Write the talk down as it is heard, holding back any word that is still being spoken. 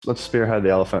Let's spearhead the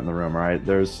elephant in the room, right?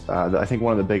 I think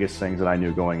one of the biggest things that I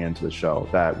knew going into the show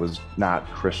that was not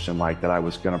Christian-like that I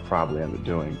was going to probably end up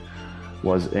doing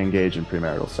was engage in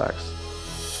premarital sex.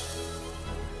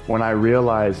 When I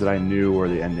realized that I knew where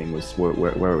the ending was,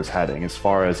 where it was heading, as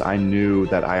far as I knew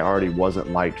that I already wasn't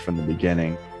liked from the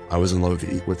beginning. I was in love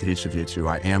with each of you two.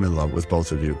 I am in love with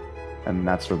both of you. And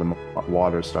that's where the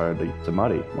water started to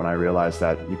muddy, when I realized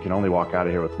that you can only walk out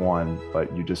of here with one,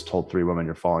 but you just told 3 women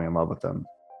you're falling in love with them.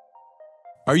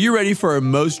 Are you ready for our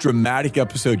most dramatic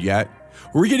episode yet?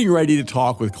 We're getting ready to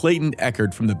talk with Clayton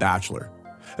Echard from The Bachelor.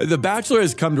 The Bachelor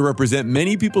has come to represent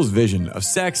many people's vision of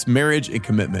sex, marriage, and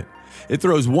commitment. It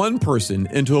throws one person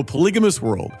into a polygamous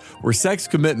world where sex,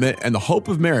 commitment, and the hope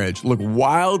of marriage look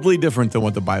wildly different than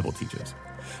what the Bible teaches.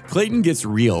 Clayton gets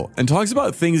real and talks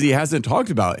about things he hasn't talked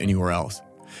about anywhere else.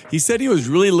 He said he was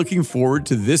really looking forward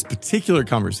to this particular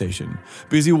conversation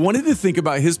because he wanted to think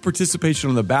about his participation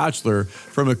on The Bachelor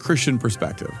from a Christian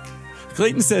perspective.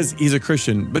 Clayton says he's a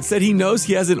Christian, but said he knows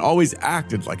he hasn't always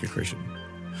acted like a Christian.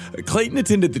 Clayton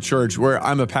attended the church where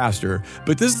I'm a pastor,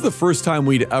 but this is the first time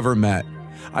we'd ever met.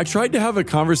 I tried to have a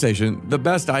conversation the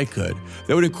best I could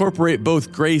that would incorporate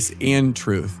both grace and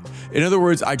truth. In other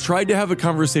words, I tried to have a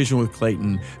conversation with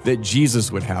Clayton that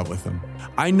Jesus would have with him.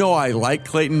 I know I like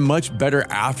Clayton much better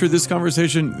after this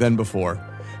conversation than before.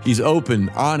 He's open,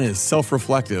 honest,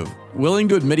 self-reflective, willing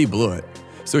to admit he blew it.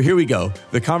 So here we go,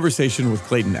 the conversation with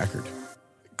Clayton Echard.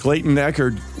 Clayton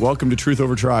Echard, welcome to Truth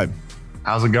Over Tribe.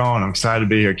 How's it going? I'm excited to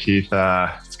be here, Keith.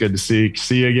 It's good to see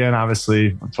you again.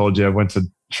 Obviously, I told you I went to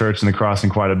church in the Crossing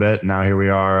quite a bit. Now here we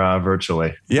are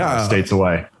virtually, states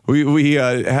away. We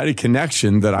had a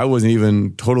connection that I wasn't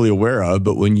even totally aware of,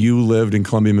 but when you lived in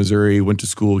Columbia, Missouri, went to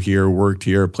school here, worked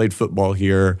here, played football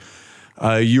here,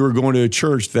 you were going to a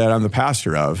church that I'm the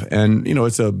pastor of. And, you know,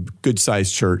 it's a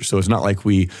good-sized church, so it's not like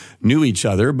we knew each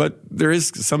other, but there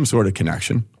is some sort of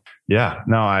connection. Yeah,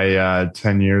 no, I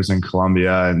 10 years in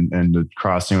Columbia and the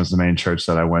Crossing was the main church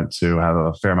that I went to. I have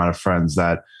a fair amount of friends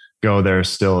that go there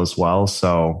still as well.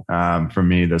 So for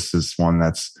me, this is one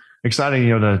that's exciting,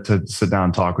 to sit down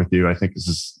and talk with you. I think this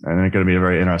is going to be a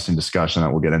very interesting discussion that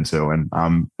we'll get into.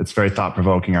 And it's very thought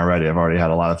provoking already. I've already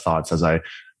had a lot of thoughts as I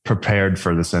prepared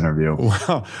for this interview.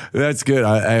 Wow, that's good.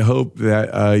 I hope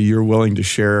that you're willing to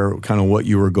share kind of what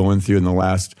you were going through in the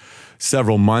last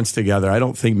several months together. I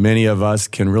don't think many of us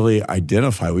can really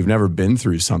identify. We've never been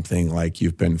through something like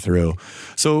you've been through.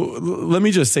 So let me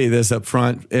just say this up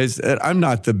front, is that I'm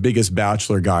not the biggest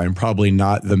Bachelor guy. I'm probably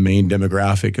not the main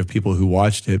demographic of people who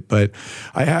watched it, but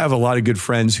I have a lot of good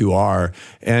friends who are.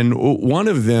 And one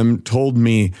of them told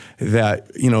me that,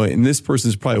 and this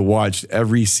person's probably watched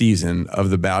every season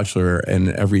of The Bachelor and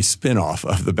every spinoff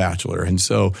of The Bachelor. And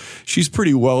so she's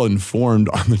pretty well informed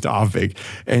on the topic.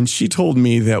 And she told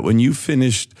me that when you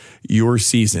finished your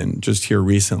season just here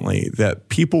recently, that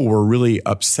people were really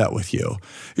upset with you.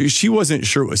 She wasn't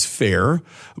sure it was fair,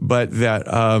 but that,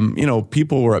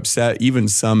 people were upset, even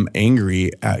some angry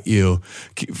at you.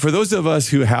 For those of us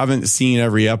who haven't seen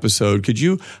every episode, could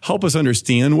you help us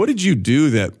understand what did you do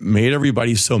that made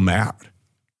everybody so mad?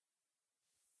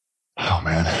 Oh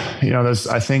man,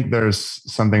 I think there's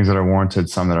some things that are warranted,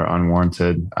 some that are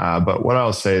unwarranted. But what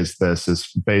I'll say is this is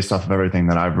based off of everything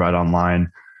that I've read online,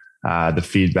 the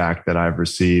feedback that I've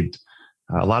received.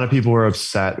 A lot of people were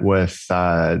upset with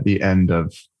the end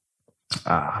of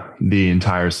the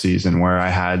entire season, where I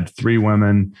had 3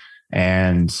 women,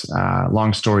 and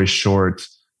long story short,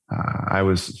 I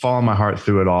was following my heart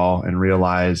through it all and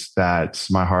realized that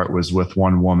my heart was with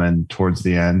one woman towards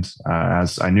the end.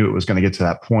 As I knew it was going to get to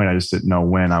that point, I just didn't know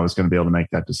when I was going to be able to make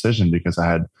that decision, because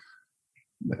I had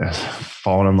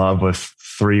fallen in love with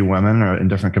 3 women in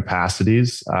different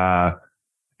capacities.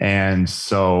 And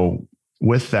so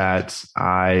with that,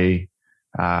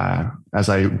 as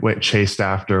I chased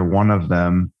after one of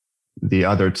them, the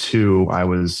other 2, I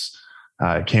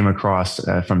came across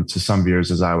to some viewers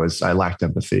as I lacked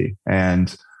empathy.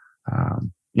 And,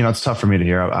 it's tough for me to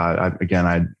hear.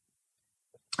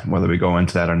 Whether we go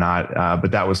into that or not, but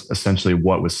that was essentially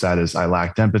what was said, is I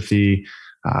lacked empathy.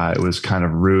 It was kind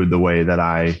of rude the way that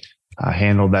I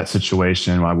handled that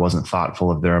situation. I wasn't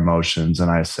thoughtful of their emotions,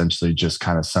 and I essentially just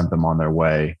kind of sent them on their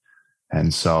way.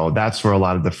 And so that's where a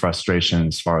lot of the frustration,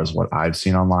 as far as what I've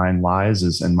seen online, lies,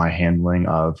 is in my handling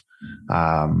of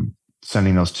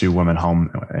sending those 2 women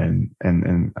home.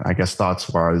 And I guess thoughts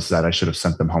was that I should have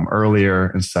sent them home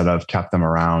earlier instead of kept them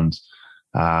around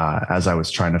as I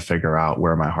was trying to figure out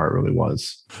where my heart really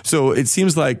was. So it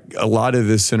seems like a lot of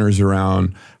this centers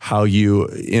around how you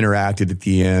interacted at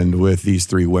the end with these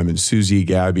 3 women, Susie,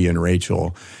 Gabby, and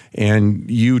Rachel. And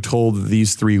you told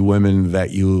these 3 women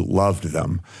that you loved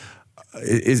them.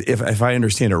 if I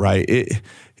understand it right,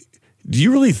 do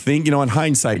you really think, in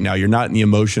hindsight now, you're not in the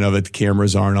emotion of it, the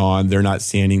cameras aren't on, they're not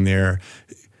standing there.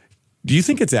 Do you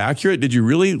think it's accurate? Did you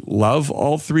really love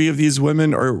all three of these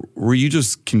women, or were you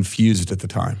just confused at the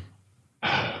time?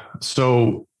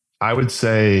 So I would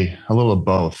say a little of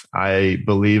both. I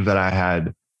believe that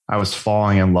I was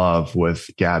falling in love with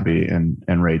Gabby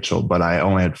and Rachel, but I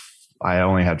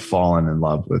only had fallen in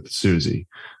love with Susie.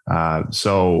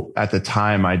 So at the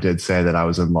time I did say that I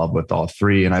was in love with all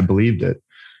three, and I believed it.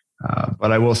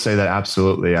 But I will say that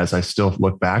absolutely, as I still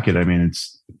look back at it, I mean,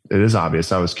 it is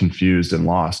obvious I was confused and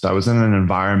lost. I was in an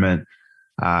environment,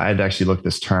 I had to actually look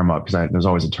this term up because there's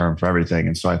always a term for everything.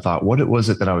 And so I thought, what was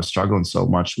it that I was struggling so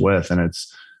much with? And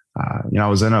it's, I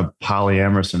was in a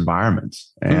polyamorous environment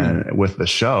and with the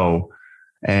show,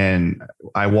 and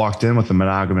I walked in with a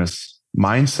monogamous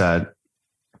mindset,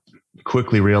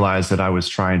 quickly realized that I was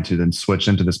trying to then switch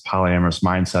into this polyamorous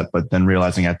mindset, but then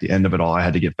realizing at the end of it all, I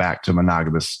had to get back to a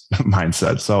monogamous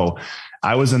mindset. So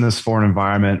I was in this foreign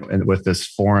environment and with this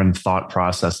foreign thought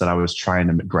process that I was trying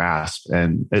to grasp,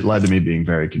 and it led to me being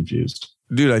very confused.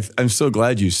 Dude, I'm so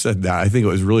glad you said that. I think it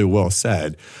was really well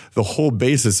said. The whole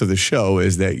basis of the show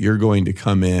is that you're going to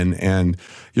come in and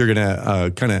you're going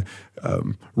to kind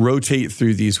of rotate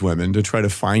through these women to try to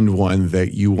find one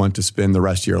that you want to spend the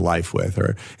rest of your life with,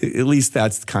 or at least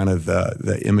that's kind of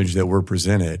the image that we're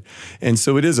presented. And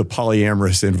so it is a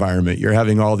polyamorous environment. You're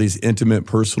having all these intimate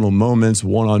personal moments,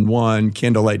 one-on-one,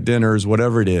 candlelight dinners,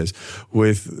 whatever it is,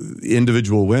 with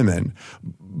individual women.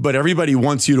 But everybody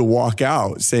wants you to walk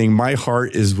out saying, my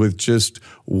heart is with just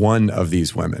one of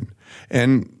these women.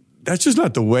 And that's just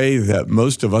not the way that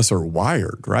most of us are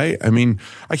wired, right? I mean,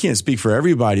 I can't speak for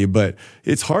everybody, but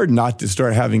it's hard not to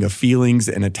start having feelings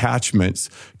and attachments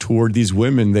toward these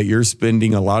women that you're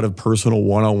spending a lot of personal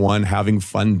one-on-one, having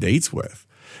fun dates with.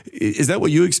 Is that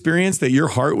what you experienced, that your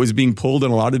heart was being pulled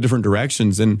in a lot of different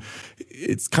directions? And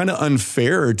it's kind of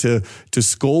unfair to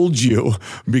scold you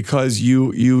because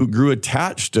you grew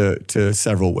attached to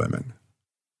several women.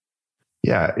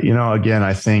 Yeah. Again,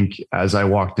 I think as I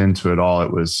walked into it all,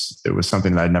 it was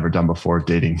something that I'd never done before,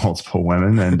 dating multiple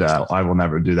women, and I will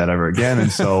never do that ever again.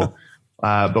 And so,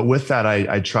 but with that,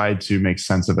 I tried to make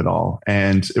sense of it all.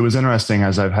 And it was interesting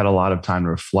as I've had a lot of time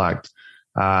to reflect.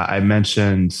 I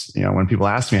mentioned, when people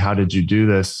ask me, how did you do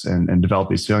this and develop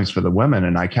these feelings for the women?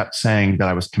 And I kept saying that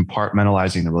I was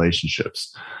compartmentalizing the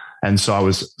relationships. And so I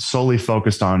was solely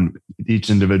focused on each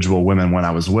individual women when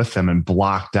I was with them and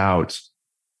blocked out,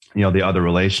 the other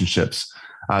relationships.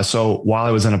 So while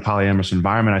I was in a polyamorous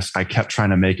environment, I kept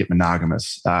trying to make it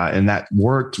monogamous. And that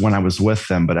worked when I was with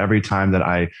them. But every time that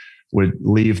I would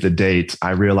leave the date,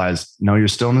 I realized, no, you're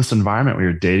still in this environment where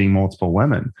you're dating multiple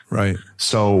women. Right.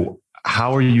 So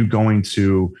how are you going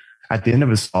to, at the end of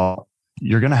this all,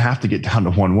 you're going to have to get down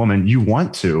to one woman. You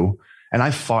want to. And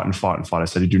I fought and fought and fought. I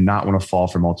said, I do not want to fall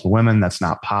for multiple women. That's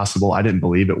not possible. I didn't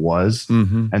believe it was.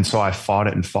 Mm-hmm. And so I fought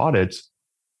it and fought it.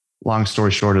 Long story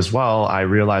short as well, I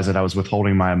realized that I was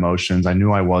withholding my emotions. I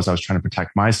knew I was trying to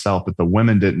protect myself, but the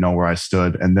women didn't know where I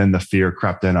stood. And then the fear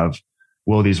crept in of,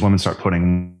 will these women start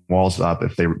putting walls up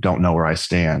if they don't know where I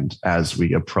stand as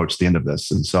we approach the end of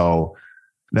this? And so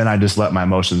then I just let my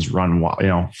emotions run,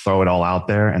 throw it all out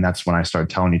there. And that's when I started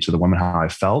telling each of the women how I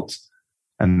felt.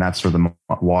 And that's where the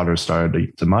water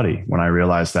started to muddy, when I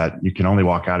realized that you can only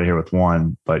walk out of here with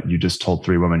one, but you just told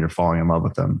three women you're falling in love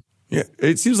with them. Yeah,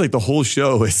 it seems like the whole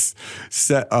show is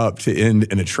set up to end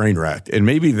in a train wreck. And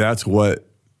maybe that's what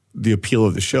the appeal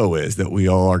of the show is, that we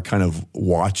all are kind of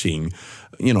watching,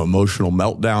 emotional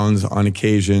meltdowns on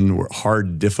occasion,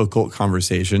 hard, difficult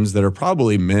conversations that are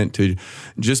probably meant to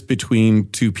just between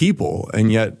two people. And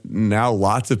yet now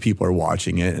lots of people are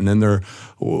watching it, and then they're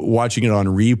watching it on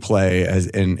replay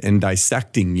and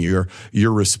dissecting your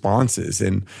responses.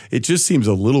 And it just seems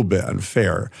a little bit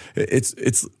unfair.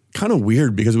 It's kind of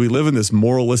weird because we live in this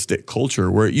moralistic culture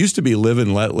where it used to be live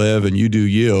and let live and you do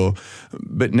you.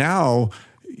 But now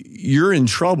you're in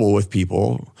trouble with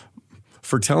people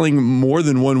for telling more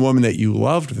than one woman that you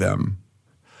loved them.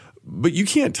 But you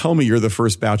can't tell me you're the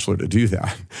first Bachelor to do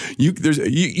that. You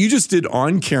just did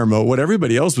on camera what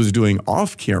everybody else was doing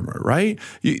off camera, right?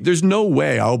 There's no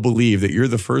way I'll believe that you're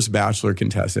the first Bachelor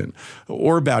contestant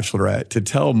or Bachelorette to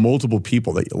tell multiple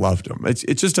people that you loved them.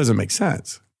 It just doesn't make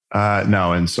sense.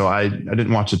 No. And so I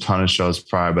didn't watch a ton of shows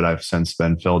prior, but I've since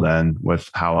been filled in with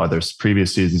how others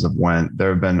previous seasons have went.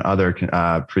 There have been other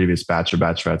previous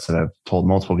Bachelorettes that have told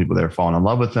multiple people they're falling in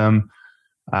love with them.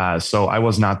 So I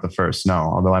was not the first, no,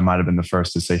 although I might have been the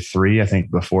first to say three. I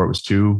think before it was two